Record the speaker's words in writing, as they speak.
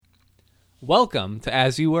Welcome to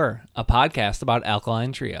As You Were, a podcast about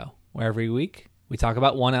Alkaline Trio, where every week we talk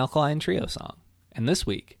about one Alkaline Trio song. And this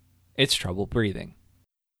week, it's Trouble Breathing.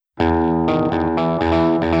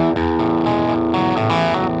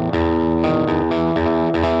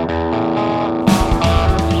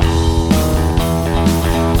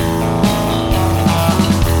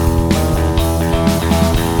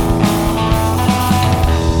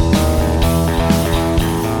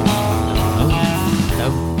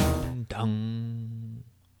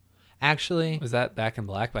 Actually, Was that Back in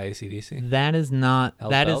Black by AC/DC? that is not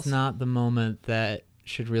Hells that Bells? is not the moment that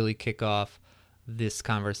should really kick off this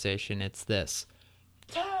conversation. It's this.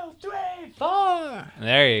 2, 3, 4.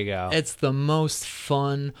 There you go. It's the most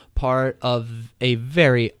fun part of a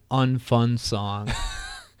very unfun song.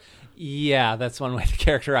 Yeah, that's one way to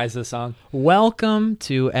characterize the song. Welcome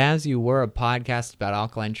to As You Were, a podcast about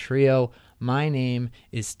Alkaline Trio. My name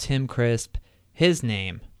is Tim Crisp. His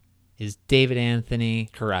name is David Anthony.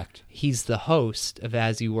 Correct. He's the host of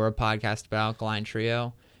As You Were, a podcast about Alkaline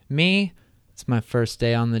Trio. Me, it's my first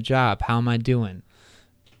day on the job. How am I doing?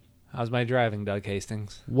 How's my driving, Doug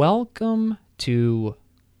Hastings? Welcome to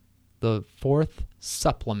the fourth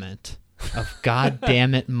supplement of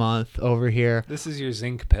Goddammit Month over here This is your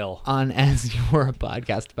zinc pill. on As You Were, a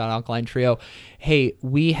podcast about Alkaline Trio. Hey,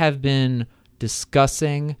 we have been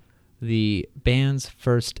discussing the band's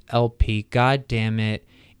first LP, Goddammit,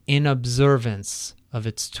 in observance of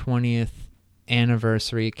its 20th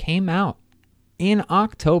anniversary. It came out in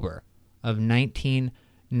October of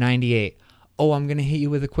 1998. Oh, I'm going to hit you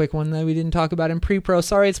with a quick one that we didn't talk about in pre-pro.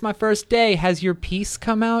 Sorry, it's my first day. Has your piece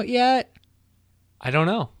come out yet? I don't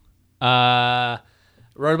know.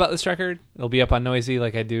 Wrote about this record. It'll be up on Noisy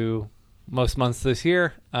like I do most months this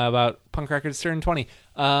year about punk records turning 20.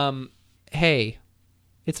 Hey,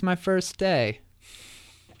 it's my first day.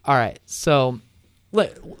 All right, so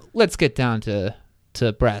let's get down to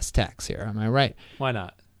brass tacks here. Am I right? Why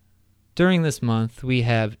not? During this month, we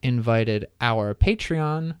have invited our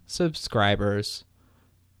Patreon subscribers,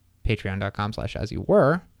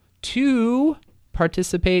 patreon.com/asyouwere, to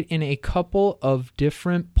participate in a couple of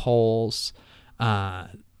different polls.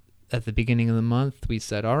 At the beginning of the month, we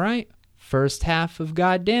said, all right, first half of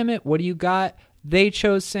Goddammit, what do you got? They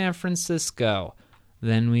chose San Francisco.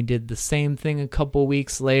 Then we did the same thing a couple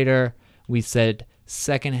weeks later. We said,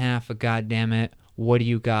 second half of Goddammit, what do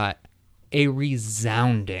you got? A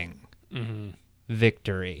resounding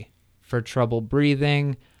victory for Trouble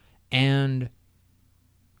Breathing. And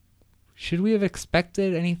should we have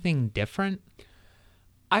expected anything different?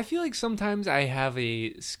 I feel like sometimes I have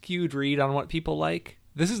a skewed read on what people like.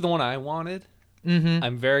 This is the one I wanted. Mm-hmm.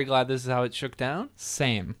 I'm very glad this is how it shook down.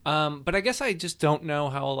 Same. But I guess I just don't know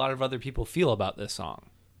how a lot of other people feel about this song.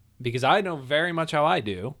 Because I know very much how I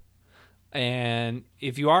do. And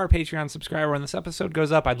if you are a Patreon subscriber when this episode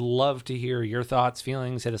goes up, I'd love to hear your thoughts,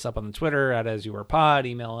 feelings. Hit us up on the Twitter at AsYouWerePod.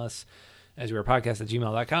 Email us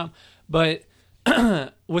asyouwerepodcast@gmail.com. But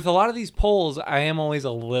with a lot of these polls, I am always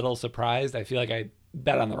a little surprised. I feel like I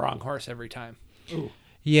bet on the wrong horse every time. Ooh.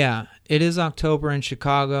 Yeah, it is October in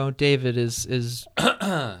Chicago. David is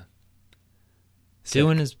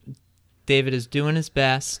doing his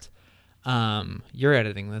best. You're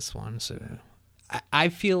editing this one, so I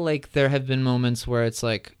feel like there have been moments where it's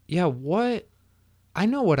like, yeah, what? I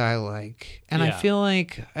know what I like, and Yeah. I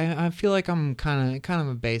feel like I'm kind of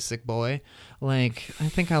a basic boy. Like I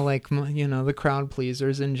think I like the crowd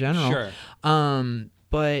pleasers in general. Sure.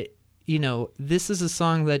 But this is a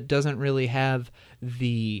song that doesn't really have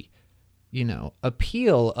the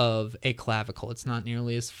appeal of a clavicle. It's not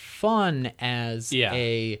nearly as fun as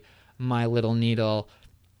a My Little Needle.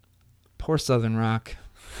 Poor Southern Rock.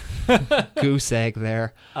 Goose egg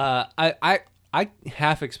there. I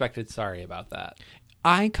half expected sorry about that.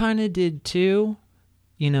 I kind of did too.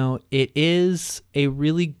 It is a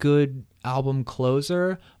really good album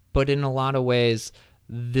closer, but in a lot of ways,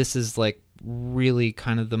 this is like really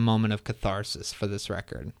kind of the moment of catharsis for this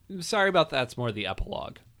record. Sorry about that's more the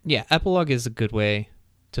epilogue. Yeah, epilogue is a good way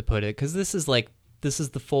to put it, because this is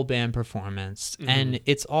the full band performance, and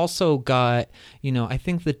it's also got, I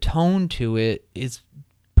think the tone to it is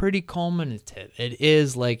pretty culminative. It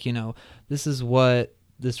is like, this is what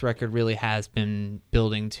this record really has been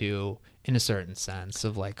building to in a certain sense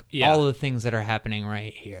of like all the things that are happening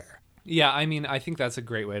right here. Yeah, I mean, I think that's a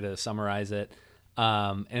great way to summarize it.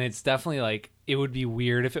 And it's definitely like, it would be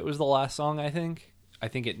weird if it was the last song, I think. I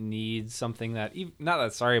think it needs something that, not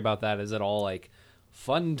that sorry about that is at all like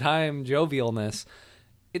fun time jovialness.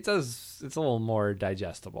 It's a little more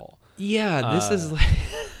digestible. Yeah, this is like,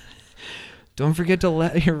 don't forget to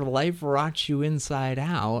let your life rot you inside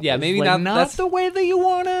out. Yeah, It's maybe like not- that's the way that you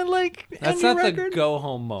want to like That's end not your the record? go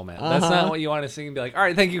home moment. That's not what you want to sing and be like, all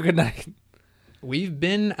right, thank you, good night. We've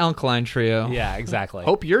been Alkaline Trio. Yeah, exactly.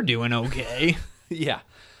 Hope you're doing okay. Yeah.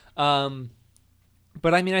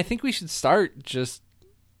 But I mean, I think we should start just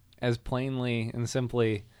as plainly and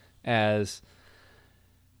simply as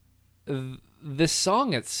this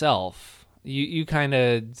song itself. You kind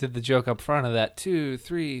of did the joke up front of that 2,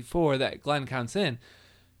 3, 4 that Glenn counts in,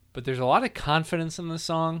 but there's a lot of confidence in the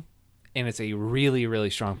song, and it's a really, really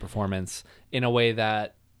strong performance in a way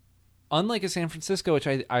that, unlike a San Francisco, which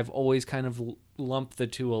I've always kind of lumped the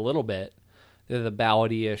two a little bit, they're the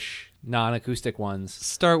ballady-ish, non-acoustic ones.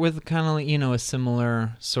 Start with kind of, a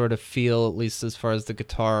similar sort of feel, at least as far as the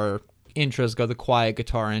guitar intros go, the quiet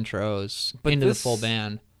guitar intros But into the this- full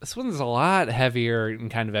band. This one's a lot heavier in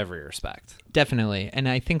kind of every respect. Definitely. And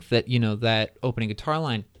I think that, that opening guitar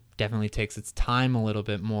line definitely takes its time a little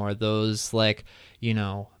bit more. Those,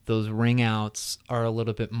 those ring outs are a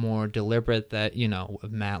little bit more deliberate that,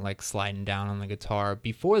 with Matt, sliding down on the guitar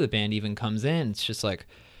before the band even comes in. It's just like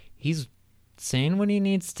he's saying what he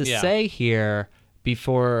needs to say here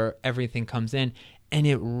before everything comes in. And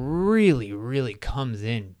it really, really comes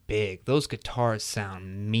in big. Those guitars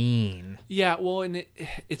sound mean. Yeah, well, and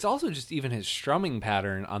it's also just even his strumming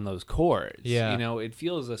pattern on those chords. Yeah. It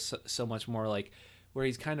feels so much more like where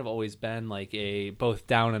he's kind of always been like a both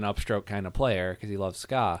down and upstroke kind of player because he loves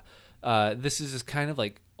ska. This is just kind of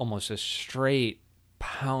like almost a straight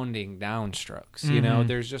pounding downstrokes.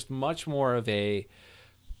 There's just much more of a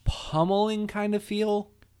pummeling kind of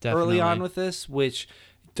feel early on Definitely. with this, which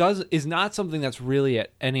is not something that's really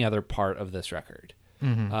at any other part of this record.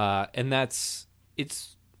 And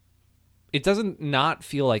it doesn't not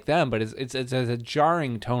feel like them, but it's a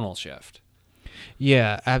jarring tonal shift.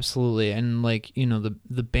 Yeah, absolutely. And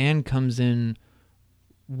the band comes in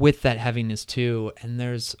with that heaviness too, and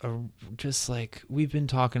there's we've been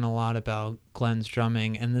talking a lot about Glenn's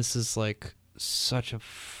drumming, and this is such a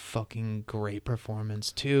fucking great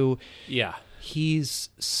performance too. Yeah. He's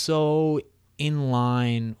so in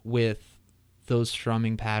line with those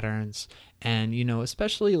strumming patterns, and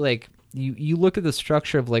especially you look at the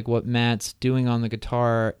structure of what Matt's doing on the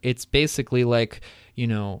guitar. It's basically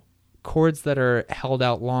chords that are held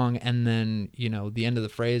out long, and then the end of the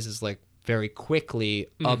phrase is very quickly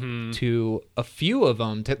up to a few of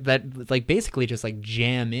them that basically just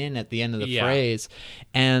jam in at the end of the phrase,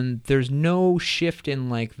 and there's no shift in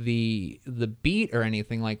the beat or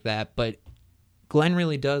anything like that, but Glenn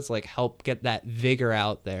really does help get that vigor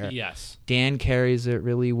out there. Yes. Dan carries it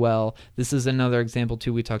really well. This is another example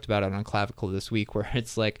too. We talked about it on Clavicle this week, where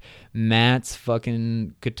it's Matt's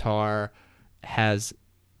fucking guitar has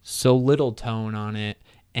so little tone on it,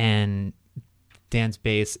 and Dan's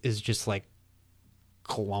bass is just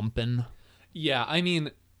clumping. Yeah, I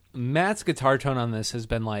mean, Matt's guitar tone on this has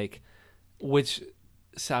been which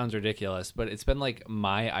sounds ridiculous, but it's been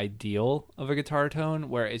my ideal of a guitar tone,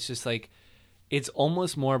 where it's just it's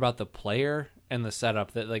almost more about the player and the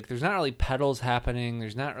setup, that there's not really pedals happening,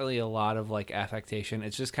 there's not really a lot of affectation.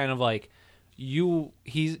 It's just kind of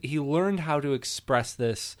he learned how to express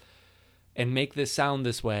this and make this sound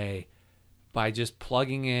this way by just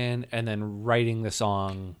plugging in and then writing the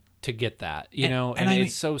song to get that, and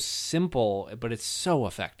it's so simple, but it's so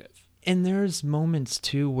effective. And there's moments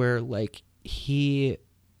too where he,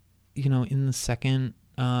 in the second,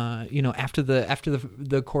 after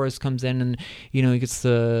the chorus comes in, and he gets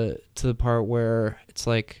to the part where it's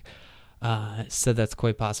said that's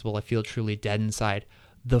quite possible. I feel truly dead inside.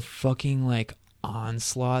 The fucking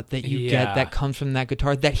onslaught that you get that comes from that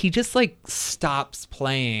guitar, that he just stops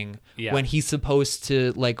playing when he's supposed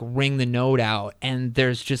to ring the note out, and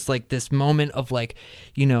there's just this moment of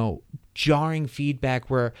jarring feedback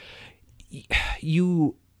where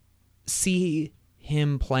you see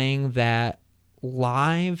him playing that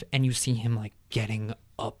live, and you see him getting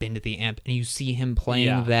up into the amp, and you see him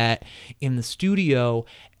playing that in the studio,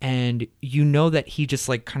 and that he just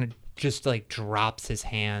kind of just drops his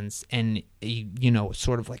hands, and he,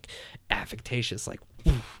 sort of affectatious,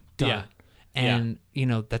 done. And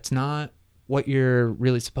that's not what you're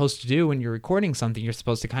really supposed to do when you're recording something. You're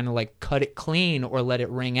supposed to kind of cut it clean or let it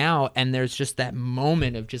ring out, and there's just that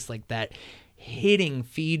moment of just that hitting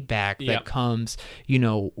feedback that comes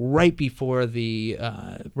right before the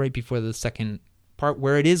second part,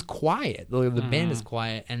 where it is quiet, the band is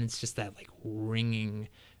quiet, and it's just that ringing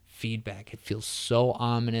feedback. It feels so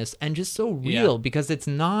ominous and just so real because it's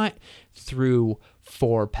not through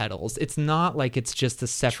 4 pedals. It's not like it's just a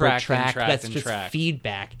separate track that's just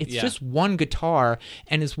feedback. It's just one guitar,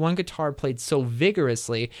 and his one guitar played so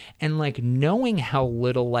vigorously, and like knowing how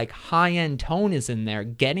little like high-end tone is in there,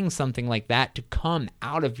 getting something like that to come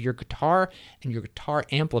out of your guitar and your guitar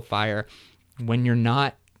amplifier when you're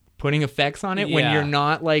not putting effects on it, when you're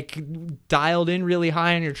not like dialed in really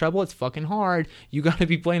high on your treble, it's fucking hard. You got to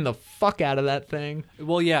be playing the fuck out of that thing.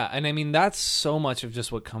 Well, yeah, and I mean that's so much of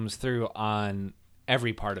just what comes through on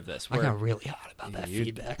every part of this. I got really hot about that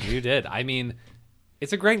feedback. You did. I mean,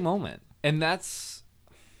 it's a great moment, and this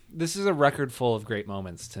is a record full of great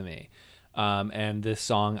moments to me. And this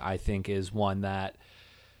song, I think, is one that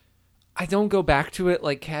I don't go back to it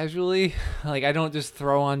like casually. Like I don't just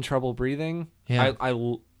throw on Trouble Breathing. Yeah.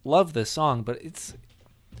 I love this song, but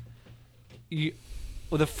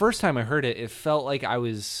the first time I heard it, it felt like I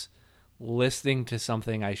was listening to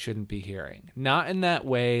something I shouldn't be hearing. Not in that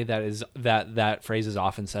way that phrase is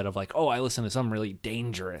often said of like, oh, I listen to something really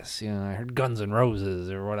dangerous. You know, I heard Guns N' Roses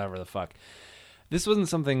or whatever the fuck. This wasn't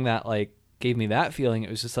something that like gave me that feeling. It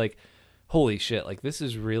was just like, holy shit, like this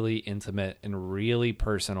is really intimate and really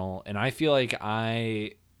personal. And I feel like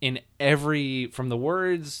from the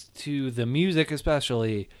words to the music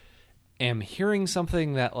especially, am hearing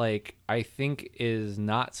something that like I think is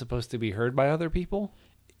not supposed to be heard by other people.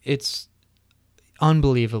 It's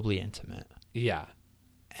unbelievably intimate. Yeah.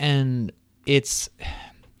 And it's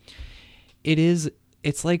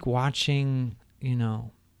like watching, you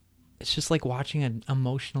know, it's just like watching an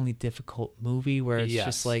emotionally difficult movie where it's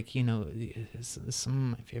just like, you know,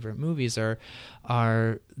 some of my favorite movies are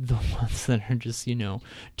the ones that are just, you know,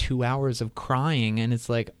 2 hours of crying, and it's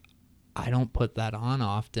like I don't put that on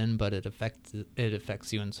often, but it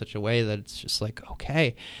affects you in such a way that it's just like,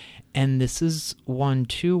 okay. And this is one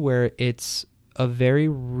too where it's a very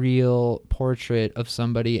real portrait of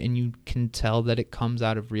somebody, and you can tell that it comes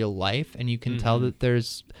out of real life, and you can tell that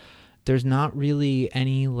there's not really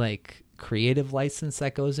any like creative license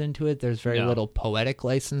that goes into it. There's very little poetic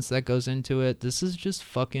license that goes into it. This is just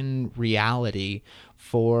fucking reality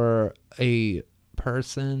for a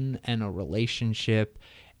person and a relationship,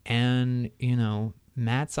 and, you know,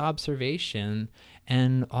 Matt's observation,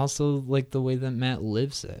 and also like the way that Matt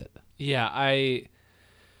lives it. Yeah, I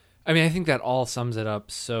mean, I think that all sums it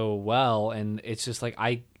up so well, and it's just like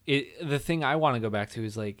the thing I want to go back to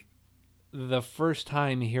is like the first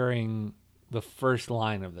time hearing the first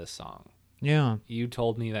line of this song. Yeah. You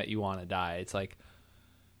told me that you want to die. It's like,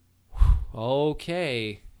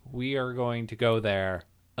 okay, we are going to go there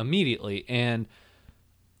immediately. And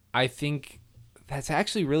I think that's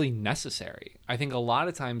actually really necessary. I think a lot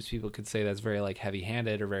of times people could say that's very like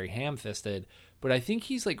heavy-handed or very ham-fisted, but I think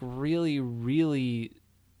he's like really, really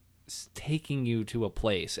taking you to a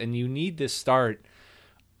place, and you need to start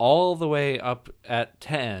all the way up at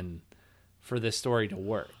 10 for this story to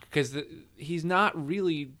work, because he's not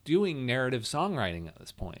really doing narrative songwriting at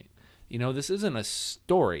this point. You know, this isn't a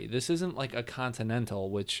story. This isn't like a Continental,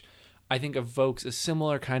 which I think evokes a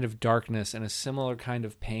similar kind of darkness and a similar kind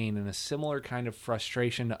of pain and a similar kind of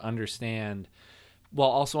frustration to understand, while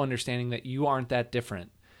also understanding that you aren't that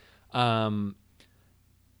different.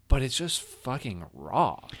 But it's just fucking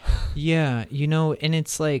raw. Yeah, you know, and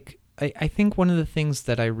it's like, I think one of the things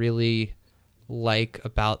that I really like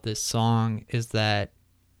about this song is that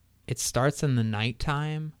it starts in the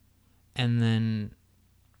nighttime, and then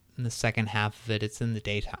in the second half of it, it's in the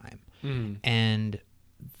daytime. And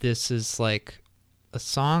this is like a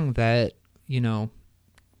song that, you know,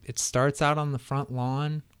 it starts out on the front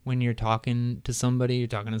lawn when you're talking to somebody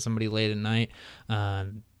late at night.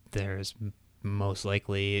 There's most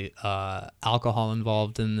likely alcohol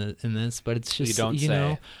involved in this, but it's just, you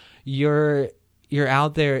know, you're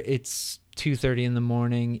out there, it's 2:30 in the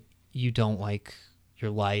morning, you don't like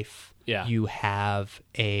your life. Yeah. You have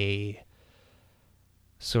a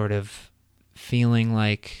sort of feeling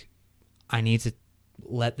like, I need to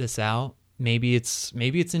let this out. Maybe it's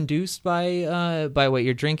induced by what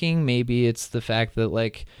you're drinking. Maybe it's the fact that,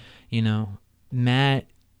 like, you know, Matt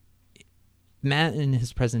in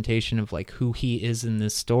his presentation of like who he is in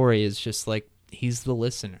this story is just like, he's the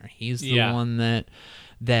listener. He's the one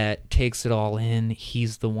that takes it all in.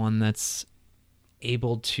 He's the one that's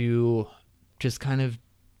able to just kind of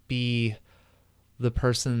be the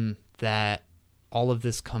person that all of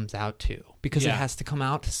this comes out to, because it has to come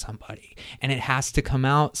out to somebody, and it has to come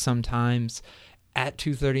out sometimes at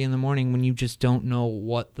 2:30 in the morning when you just don't know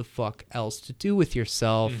what the fuck else to do with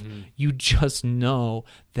yourself. You just know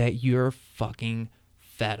that you're fucking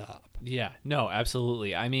fed up. Yeah, no,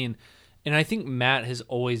 absolutely. I mean, And I think Matt has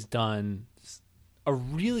always done a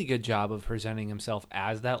really good job of presenting himself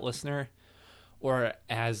as that listener, or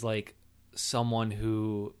as like someone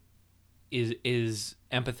who is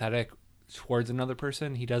empathetic towards another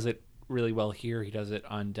person. He does it really well here. He does it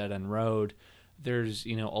on Dead End Road. There's,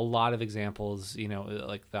 a lot of examples,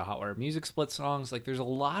 like the Hot Water Music Split songs. Like, there's a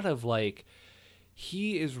lot of, like,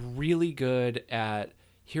 he is really good at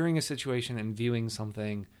hearing a situation and viewing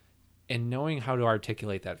something and knowing how to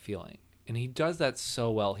articulate that feeling. And he does that so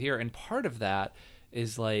well here. And part of that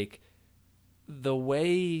is, like, the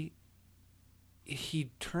way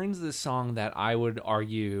he turns this song that I would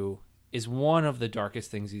argue is one of the darkest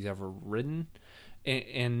things he's ever written.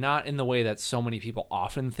 And not in the way that so many people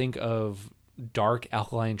often think of dark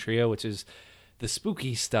Alkaline Trio, which is the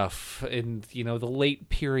spooky stuff in, the late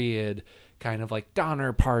period, kind of like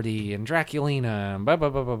Donner Party and Draculina and blah, blah,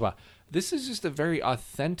 blah, blah, blah. This is just a very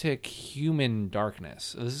authentic human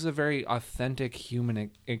darkness. This is a very authentic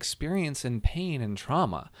human experience and pain and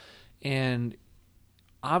trauma. And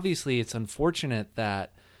obviously it's unfortunate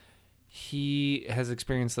that he has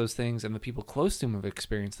experienced those things and the people close to him have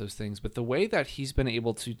experienced those things. But the way that he's been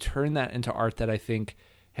able to turn that into art that I think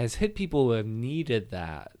has hit people who have needed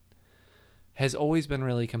that has always been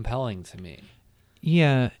really compelling to me.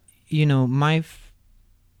 Yeah. My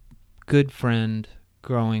good friend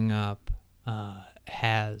growing up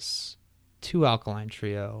has 2 Alkaline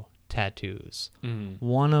Trio tattoos. Mm-hmm.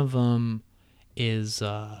 One of them is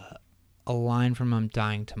a line from I'm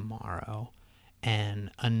Dying Tomorrow. And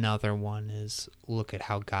another one is, look at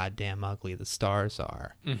how goddamn ugly the stars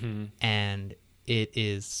are. Mm-hmm. And it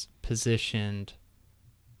is positioned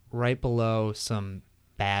right below some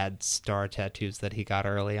bad star tattoos that he got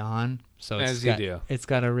early on. So it's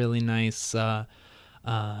got a really nice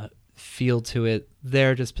feel to it.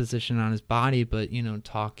 They're just positioned on his body, but,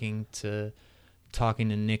 talking to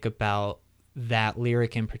Nick about that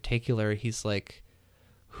lyric in particular, he's like,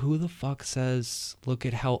 who the fuck says, look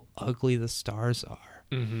at how ugly the stars are?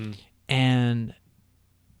 Mm-hmm. And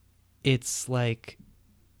it's like,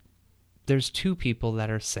 there's 2 people that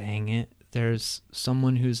are saying it. There's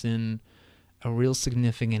someone who's in a real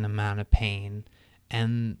significant amount of pain.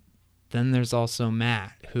 And then there's also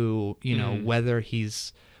Matt, who, whether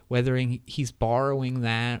he's borrowing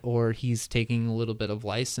that or he's taking a little bit of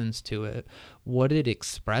license to it, what it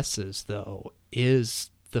expresses, though,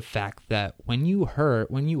 is the fact that when you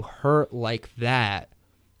hurt like that,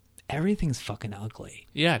 everything's fucking ugly.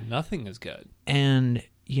 Yeah, nothing is good. And,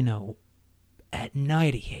 at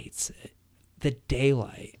night he hates it. The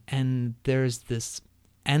daylight. And there's this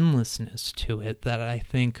endlessness to it that I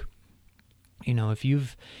think, if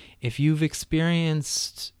you've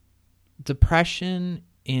experienced depression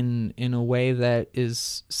in a way that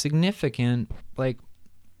is significant, like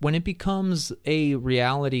when it becomes a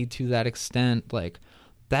reality to that extent, like,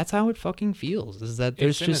 that's how it fucking feels. Is that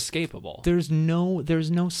there's it's inescapable. There's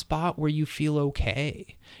no spot where you feel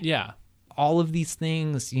okay. Yeah. All of these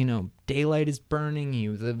things, daylight is burning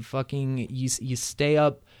you. The fucking you stay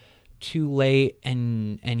up too late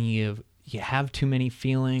and you have too many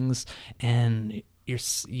feelings and you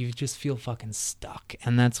just feel fucking stuck.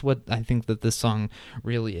 And that's what I think that this song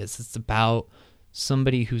really is. It's about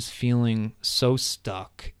somebody who's feeling so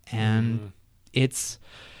stuck, and it's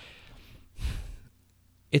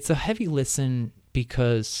a heavy listen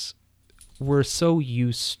because we're so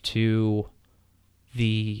used to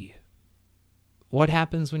what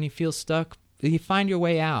happens when you feel stuck. You find your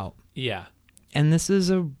way out. Yeah. And this is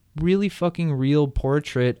a really fucking real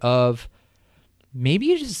portrait of maybe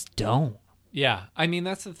you just don't. Yeah. I mean,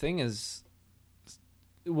 that's the thing is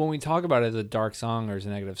when we talk about it as a dark song or as a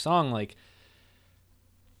negative song, like,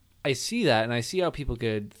 I see that, and I see how people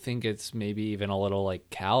could think it's maybe even a little, like,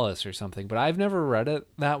 callous or something, but I've never read it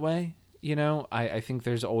that way, I think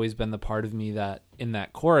there's always been the part of me that, in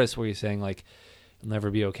that chorus where you're saying, like, you'll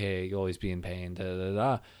never be okay, you'll always be in pain,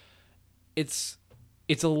 da-da-da-da. It's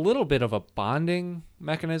a little bit of a bonding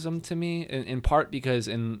mechanism to me, in part because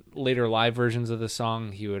in later live versions of the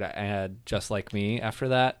song, he would add Just Like Me after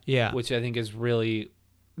that, which I think is really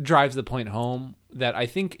drives the point home that I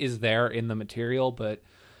think is there in the material, but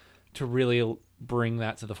to really bring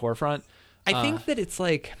that to the forefront. I think that it's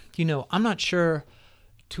like, I'm not sure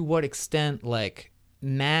to what extent, like,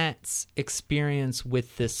 Matt's experience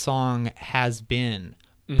with this song has been,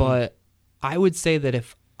 but I would say that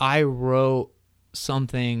if I wrote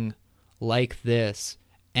something like this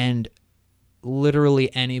and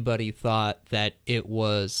literally anybody thought that it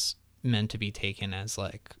was meant to be taken as,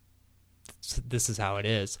 like, this is how it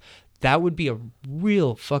is, that would be a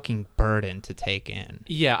real fucking burden to take in.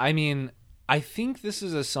 Yeah, I mean, I think this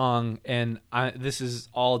is a song, and this is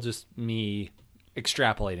all just me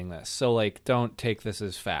extrapolating this. So, like, don't take this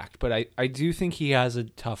as fact. But I do think he has a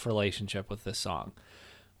tough relationship with this song.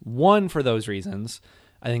 One, for those reasons.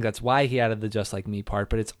 I think that's why he added the Just Like Me part.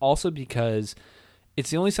 But it's also because it's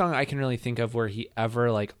the only song I can really think of where he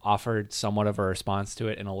ever, like, offered somewhat of a response to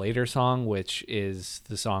it in a later song, which is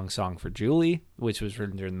the Song for Julie, which was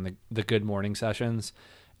written during the Good Morning sessions.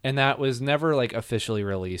 And that was never, like, officially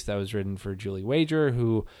released. That was written for Julie Wager,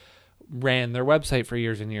 who ran their website for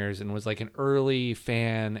years and years and was, like, an early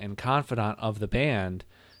fan and confidant of the band.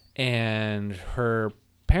 And her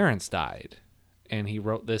parents died. And he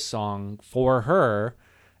wrote this song for her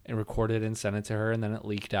and recorded and sent it to her. And then it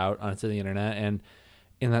leaked out onto the internet. And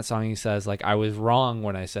in that song, he says, like, I was wrong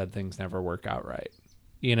when I said things never work out right.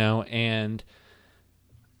 You know? And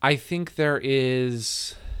I think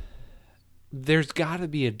there's got to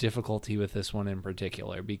be a difficulty with this one in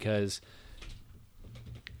particular, because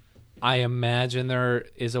I imagine there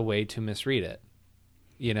is a way to misread it,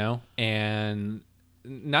 you know, and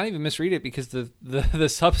not even misread it, because the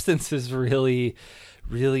substance is really,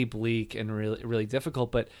 really bleak and really, really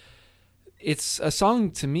difficult. But it's a song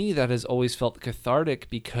to me that has always felt cathartic,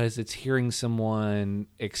 because it's hearing someone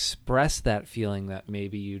express that feeling that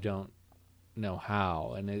maybe you don't know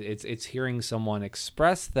how. And it's hearing someone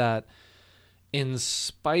express that in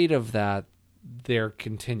spite of that, they're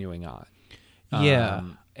continuing on. Yeah.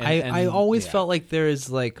 I always felt like there is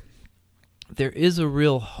a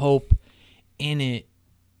real hope in it,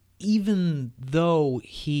 even though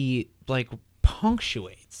he, like,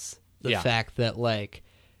 punctuates the fact that, like,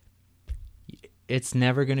 it's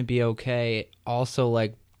never going to be okay. Also,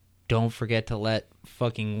 like, don't forget to let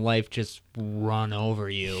fucking life just run over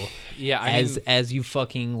you. Yeah. As you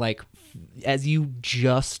fucking, like, as you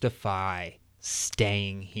justify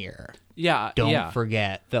staying here. Don't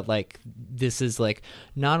forget that, like, this is, like,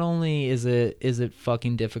 not only is it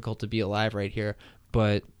fucking difficult to be alive right here,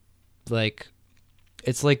 but, like,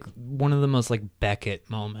 it's like one of the most, like, Beckett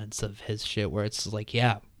moments of his shit, where it's like,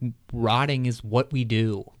 yeah, rotting is what we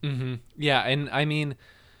do. Mm-hmm. Yeah. And I mean,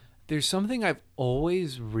 there's something I've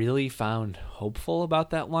always really found hopeful about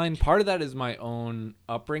that line. Part of that is my own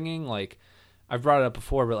upbringing. Like, I've brought it up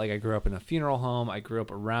before, but, like, I grew up in a funeral home. I grew up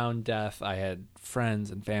around death. I had friends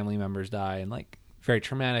and family members die in, like, very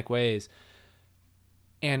traumatic ways.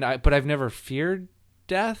 But I've never feared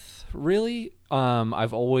death, really.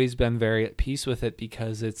 I've always been very at peace with it,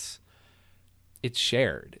 because it's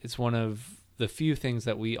shared. It's one of the few things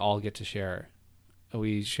that we all get to share.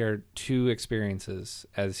 We share two experiences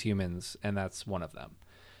as humans, and that's one of them.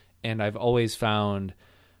 And I've always found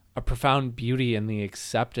a profound beauty in the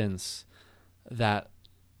acceptance that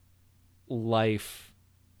life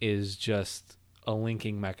is just a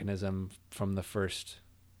linking mechanism from the first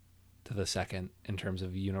to the second in terms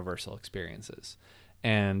of universal experiences.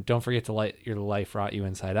 And don't forget to let your life rot you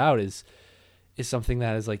inside out is something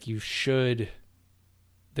that is, like, there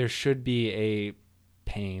should be a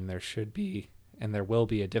pain, there should be, and there will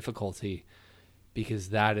be a difficulty, because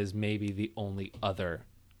that is maybe the only other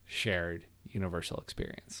shared universal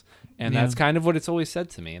experience. And that's kind of what it's always said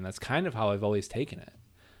to me, and that's kind of how I've always taken it.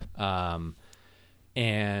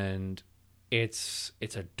 And it's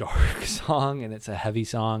a dark song, and it's a heavy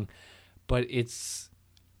song, but it's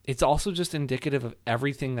also just indicative of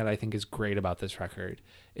everything that I think is great about this record.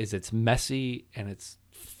 Is it's messy, and it's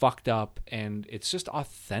fucked up, and it's just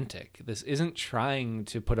authentic. This isn't trying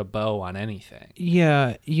to put a bow on anything.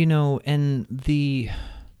 Yeah, you know, and the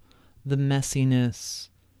messiness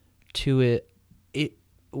to it,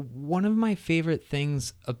 one of my favorite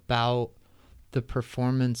things about the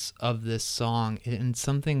performance of this song, and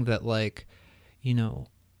something that, like, you know,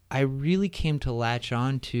 I really came to latch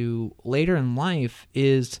on to later in life,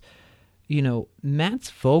 is, you know, Matt's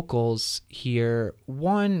vocals here.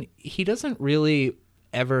 One, he doesn't really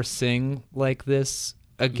ever sing like this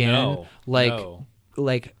again.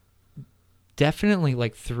 Like definitely,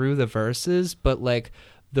 like, through the verses, but, like,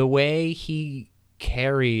 the way he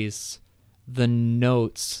carries the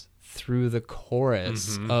notes through the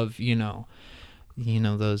chorus of, you know,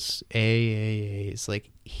 those A's,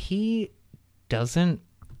 like, he doesn't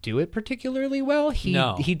do it particularly well. He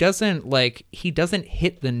doesn't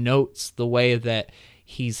hit the notes the way that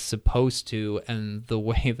he's supposed to, and the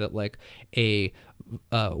way that, like, a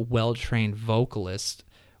well-trained vocalist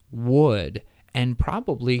would. And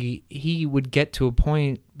probably he would get to a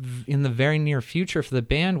point in the very near future for the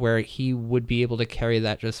band where he would be able to carry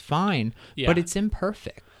that just fine. Yeah. But it's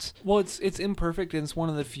imperfect. Well, it's imperfect, and it's one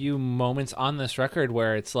of the few moments on this record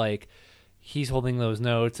where it's like, he's holding those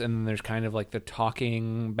notes, and then there's kind of like the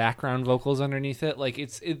talking background vocals underneath it. Like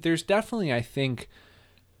there's definitely, I think,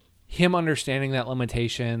 him understanding that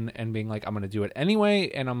limitation and being like, I'm going to do it anyway,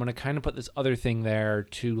 and I'm going to kind of put this other thing there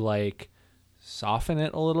to like soften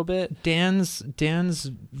it a little bit. Dan's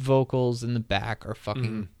vocals in the back are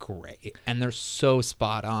fucking great, and they're so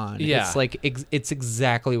spot on. Yeah. It's like it's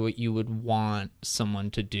exactly what you would want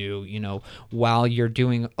someone to do, you know, while you're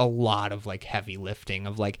doing a lot of like heavy lifting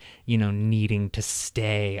of like, you know, needing to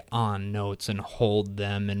stay on notes and hold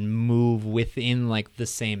them and move within like the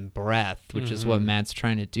same breath, which is what Matt's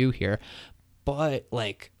trying to do here. But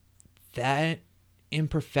like that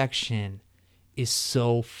imperfection is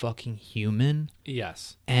so fucking human.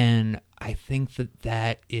 Yes. And I think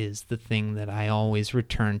that is the thing that I always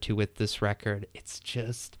return to with this record. It's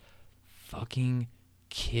just fucking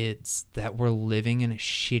kids that were living in a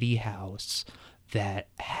shitty house that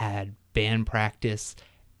had band practice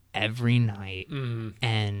every night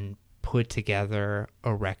and put together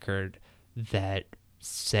a record that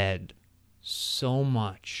said so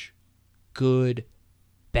much good,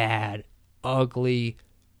 bad, ugly,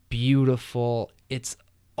 beautiful. It's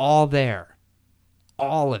all there.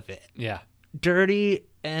 All of it. Yeah. Dirty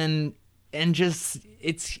and just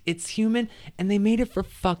it's human, and they made it for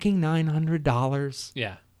fucking $900.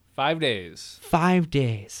 Yeah. 5 days. 5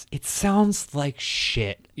 days. It sounds like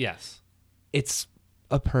shit. Yes. It's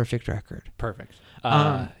a perfect record. Perfect.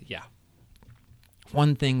 Yeah.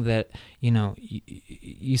 One thing that, you know,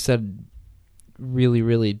 you said really,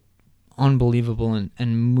 really unbelievable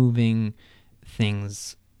and moving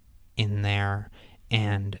things in there,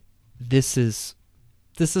 and this is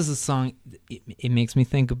a song. It makes me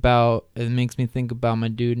think about my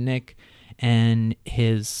dude Nick and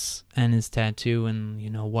his tattoo, and you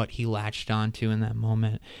know what he latched onto in that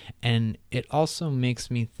moment. And it also makes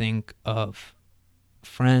me think of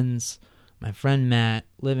my friend Matt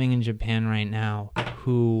living in Japan right now,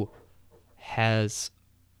 who has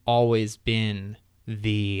always been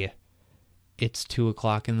it's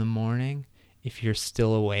 2:00 in the morning. If you're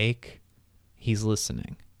still awake, he's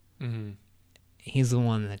listening. Mm-hmm. He's the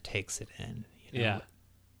one that takes it in. You know? Yeah.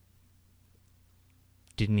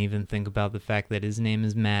 Didn't even think about the fact that his name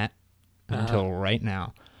is Matt until right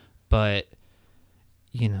now. But,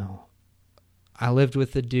 you know, I lived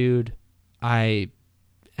with the dude. I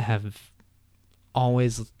have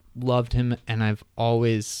always loved him, and I've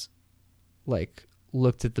always, like,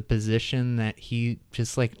 looked at the position that he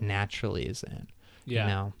just, like, naturally is in. Yeah. You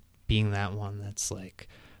know? Being that one that's like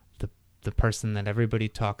the person that everybody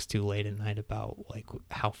talks to late at night about like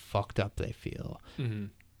how fucked up they feel. Mm-hmm.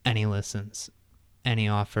 And he listens, and he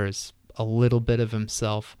offers a little bit of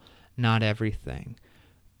himself, not everything.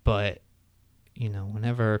 But, you know,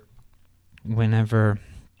 whenever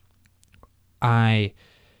I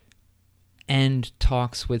end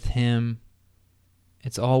talks with him,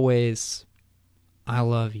 it's always, I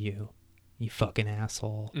love you, you fucking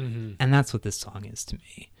asshole. Mm-hmm. And that's what this song is to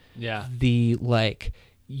me. Yeah. The like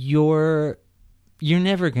you're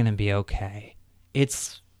never gonna be okay.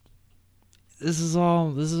 This is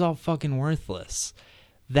all fucking worthless.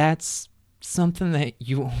 That's something that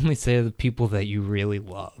you only say to the people that you really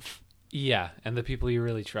love. Yeah, and the people you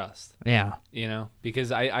really trust. Yeah. You know,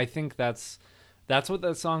 because I think that's what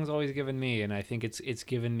that song's always given me, and I think it's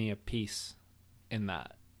given me a peace in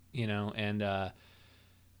that, you know, and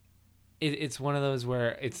it's one of those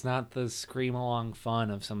where it's not the scream along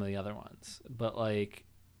fun of some of the other ones, but like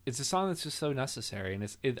it's a song that's just so necessary,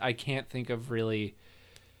 and I can't think of really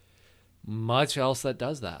much else that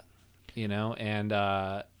does that, you know, and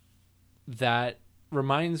that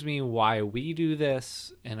reminds me why we do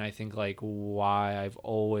this, and I think like why I've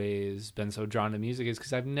always been so drawn to music is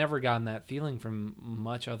because I've never gotten that feeling from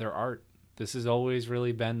much other art. This has always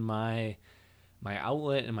really been my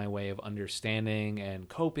outlet and my way of understanding and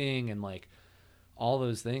coping and like all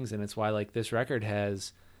those things. And it's why like this record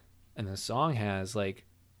has, and the song has like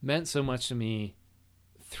meant so much to me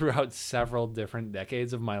throughout several different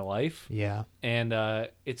decades of my life. Yeah. And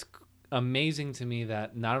it's amazing to me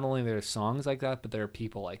that not only there are songs like that, but there are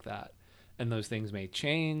people like that. And those things may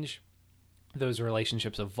change. Those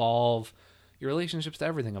relationships evolve. Your relationships to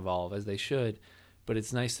everything evolve, as they should. But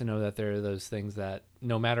it's nice to know that there are those things that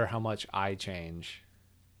no matter how much I change,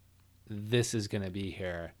 this is going to be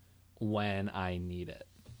here when I need it.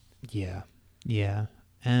 Yeah. Yeah.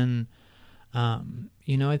 And,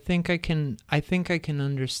 you know, I think I can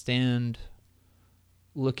understand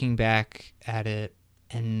looking back at it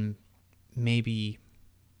and maybe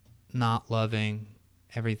not loving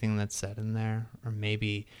everything that's said in there, or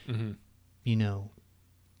maybe, you know,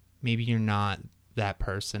 maybe you're not that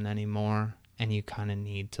person anymore, and you kind of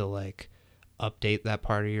need to like update that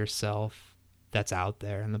part of yourself that's out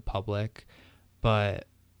there in the public. But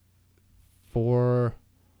for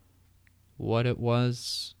what it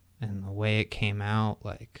was and the way it came out,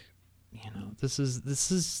 like, you know, this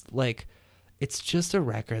is like, it's just a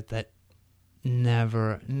record that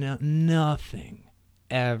nothing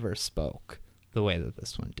ever spoke the way that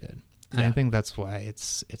this one did. And I think that's why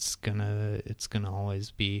it's gonna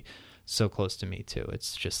always be so close to me too.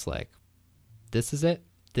 It's just like, this is it.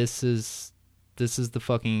 This is the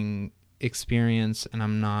fucking experience, and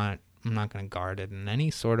I'm not gonna guard it in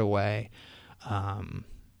any sort of way.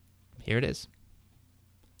 Here it is.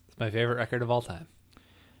 It's my favorite record of all time.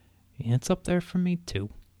 Yeah, it's up there for me too.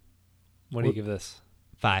 What do you give this?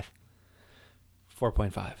 5.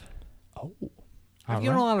 4.5. Oh, I've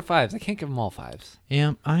given a lot of 5s. I can't give them all 5s.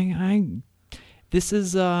 Yeah, this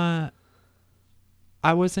is I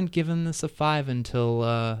wasn't giving this a 5 until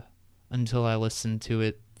I listened to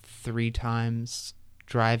it 3 times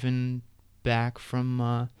driving back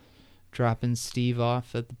from dropping Steve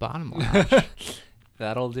off at the bottom lounge.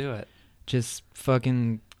 That'll do it. Just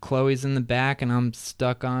fucking Chloe's in the back and I'm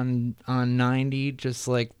stuck on 90, just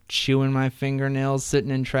like chewing my fingernails,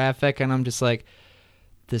 sitting in traffic, and I'm just like,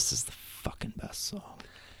 this is the fucking best song.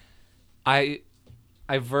 I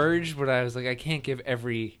verged, but I was like, I can't give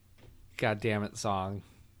every goddamn song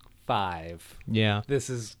 5. Yeah. This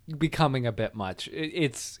is becoming a bit much.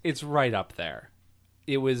 It's right up there.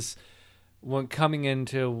 It was, when coming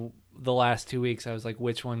into the last 2 weeks, I was like,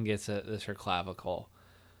 which one gets it, this or Clavicle?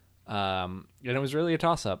 And it was really a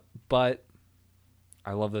toss-up, but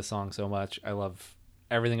I love this song so much. I love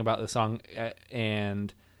everything about the song,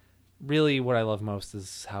 and really what I love most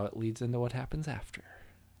is how it leads into what happens after,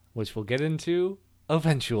 which we'll get into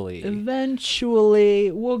eventually.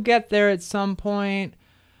 We'll get there at some point.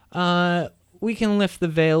 We can lift the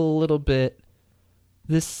veil a little bit.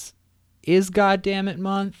 This is Goddammit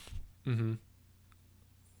month. Mm-hmm.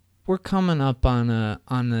 We're coming up on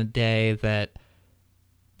a day that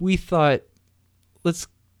we thought, let's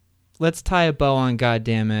tie a bow on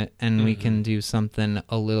Goddammit, and we can do something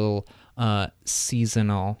a little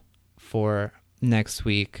seasonal for next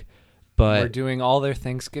week. But we're doing all their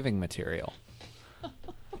Thanksgiving material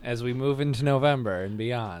as we move into November and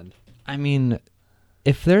beyond. I mean,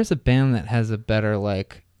 if there's a band that has a better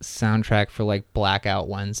like soundtrack for like Blackout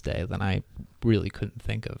Wednesday, then I really couldn't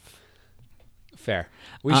think of. Fair.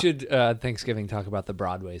 We should Thanksgiving talk about the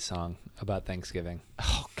Broadway song about Thanksgiving.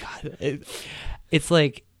 Oh God, it's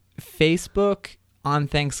like Facebook on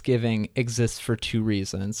Thanksgiving exists for 2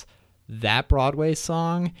 reasons: that Broadway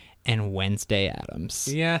song and Wednesday Addams.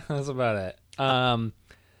 Yeah, that's about it.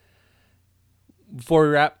 Before we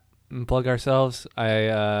wrap and plug ourselves,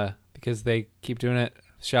 because they keep doing it,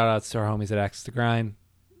 shout outs to our homies at Access to Grind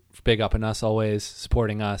for big upping us always,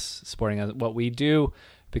 supporting what we do.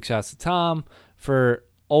 Big shouts to Tom for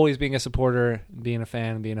always being a supporter, being a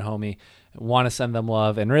fan, being a homie. Want to send them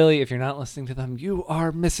love. And really, if you're not listening to them, you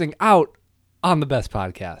are missing out on the best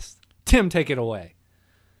podcast. Tim, take it away.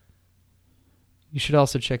 You should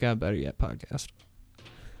also check out Better Yet Podcast.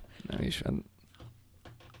 No, you shouldn't.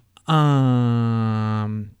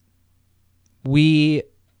 We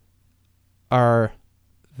are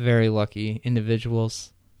very lucky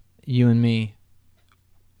individuals, you and me.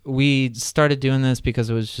 We started doing this because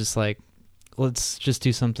it was just like, let's just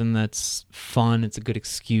do something that's fun. It's a good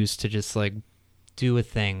excuse to just like do a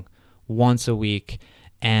thing once a week.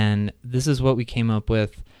 And this is what we came up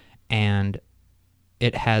with. And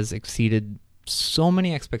it has exceeded so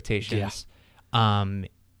many expectations. Yeah.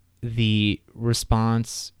 The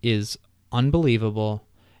response is unbelievable.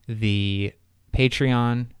 The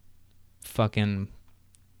Patreon fucking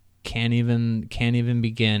can't even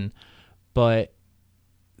begin. But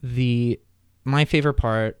my favorite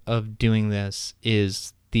part of doing this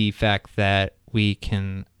is the fact that we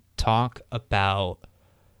can talk about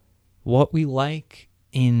what we like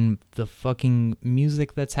in the fucking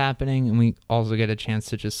music that's happening, and we also get a chance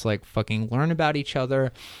to just like fucking learn about each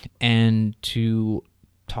other and to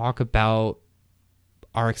talk about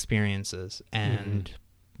our experiences and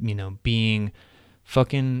you know, being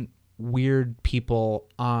fucking weird people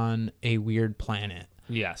on a weird planet.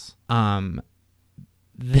 Yes.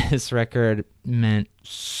 This record meant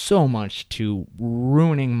so much to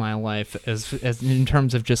ruining my life as in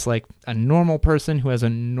terms of just like a normal person who has a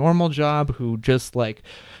normal job, who just like,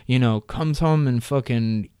 you know, comes home and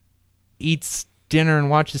fucking eats dinner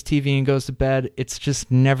and watches TV and goes to bed. It's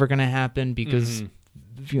just never going to happen because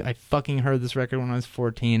I fucking heard this record when I was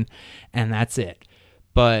 14 and that's it.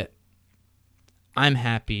 But I'm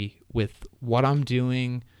happy with what I'm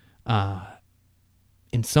doing.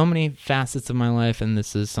 in so many facets of my life, and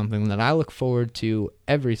this is something that I look forward to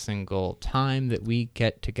every single time that we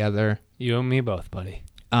get together. You and me both, buddy.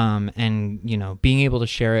 And, you know, being able to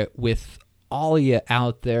share it with all of you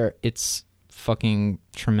out there, it's fucking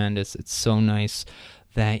tremendous. It's so nice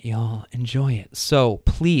that y'all enjoy it. So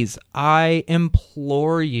please, I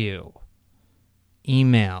implore you,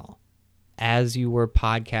 email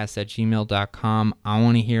asyouwerepodcast@gmail.com. I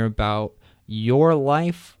want to hear about your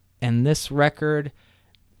life and this record,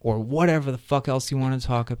 or whatever the fuck else you want to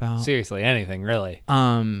talk about. Seriously, anything, really.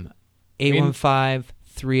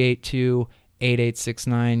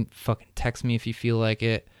 815-382-8869. Fucking text me if you feel like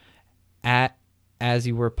it. At As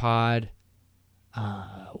You Were Pod.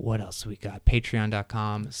 What else we got?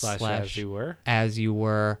 Patreon.com / As You Were. As You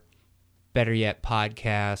Were. Better Yet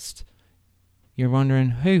Podcast. You're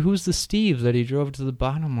wondering, hey, who's the Steve that he drove to the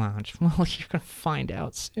Bottom Lounge? Well, you're going to find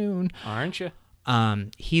out soon. Aren't you?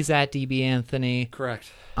 He's at DB Anthony.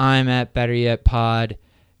 Correct. I'm at Better Yet Pod.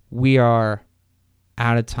 We are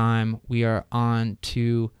out of time. We are on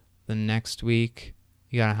to the next week.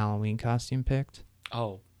 You got a Halloween costume picked?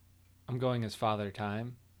 Oh, I'm going as Father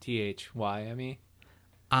Time. THYME.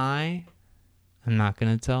 I am not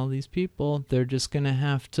going to tell these people. They're just going to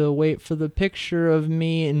have to wait for the picture of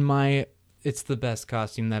me in my... It's the best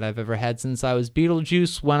costume that I've ever had since I was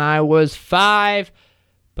Beetlejuice when I was 5.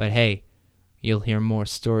 But hey, you'll hear more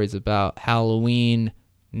stories about Halloween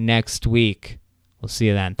next week. We'll see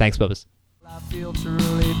you then. Thanks, Bubba's. I feel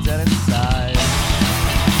truly dead inside.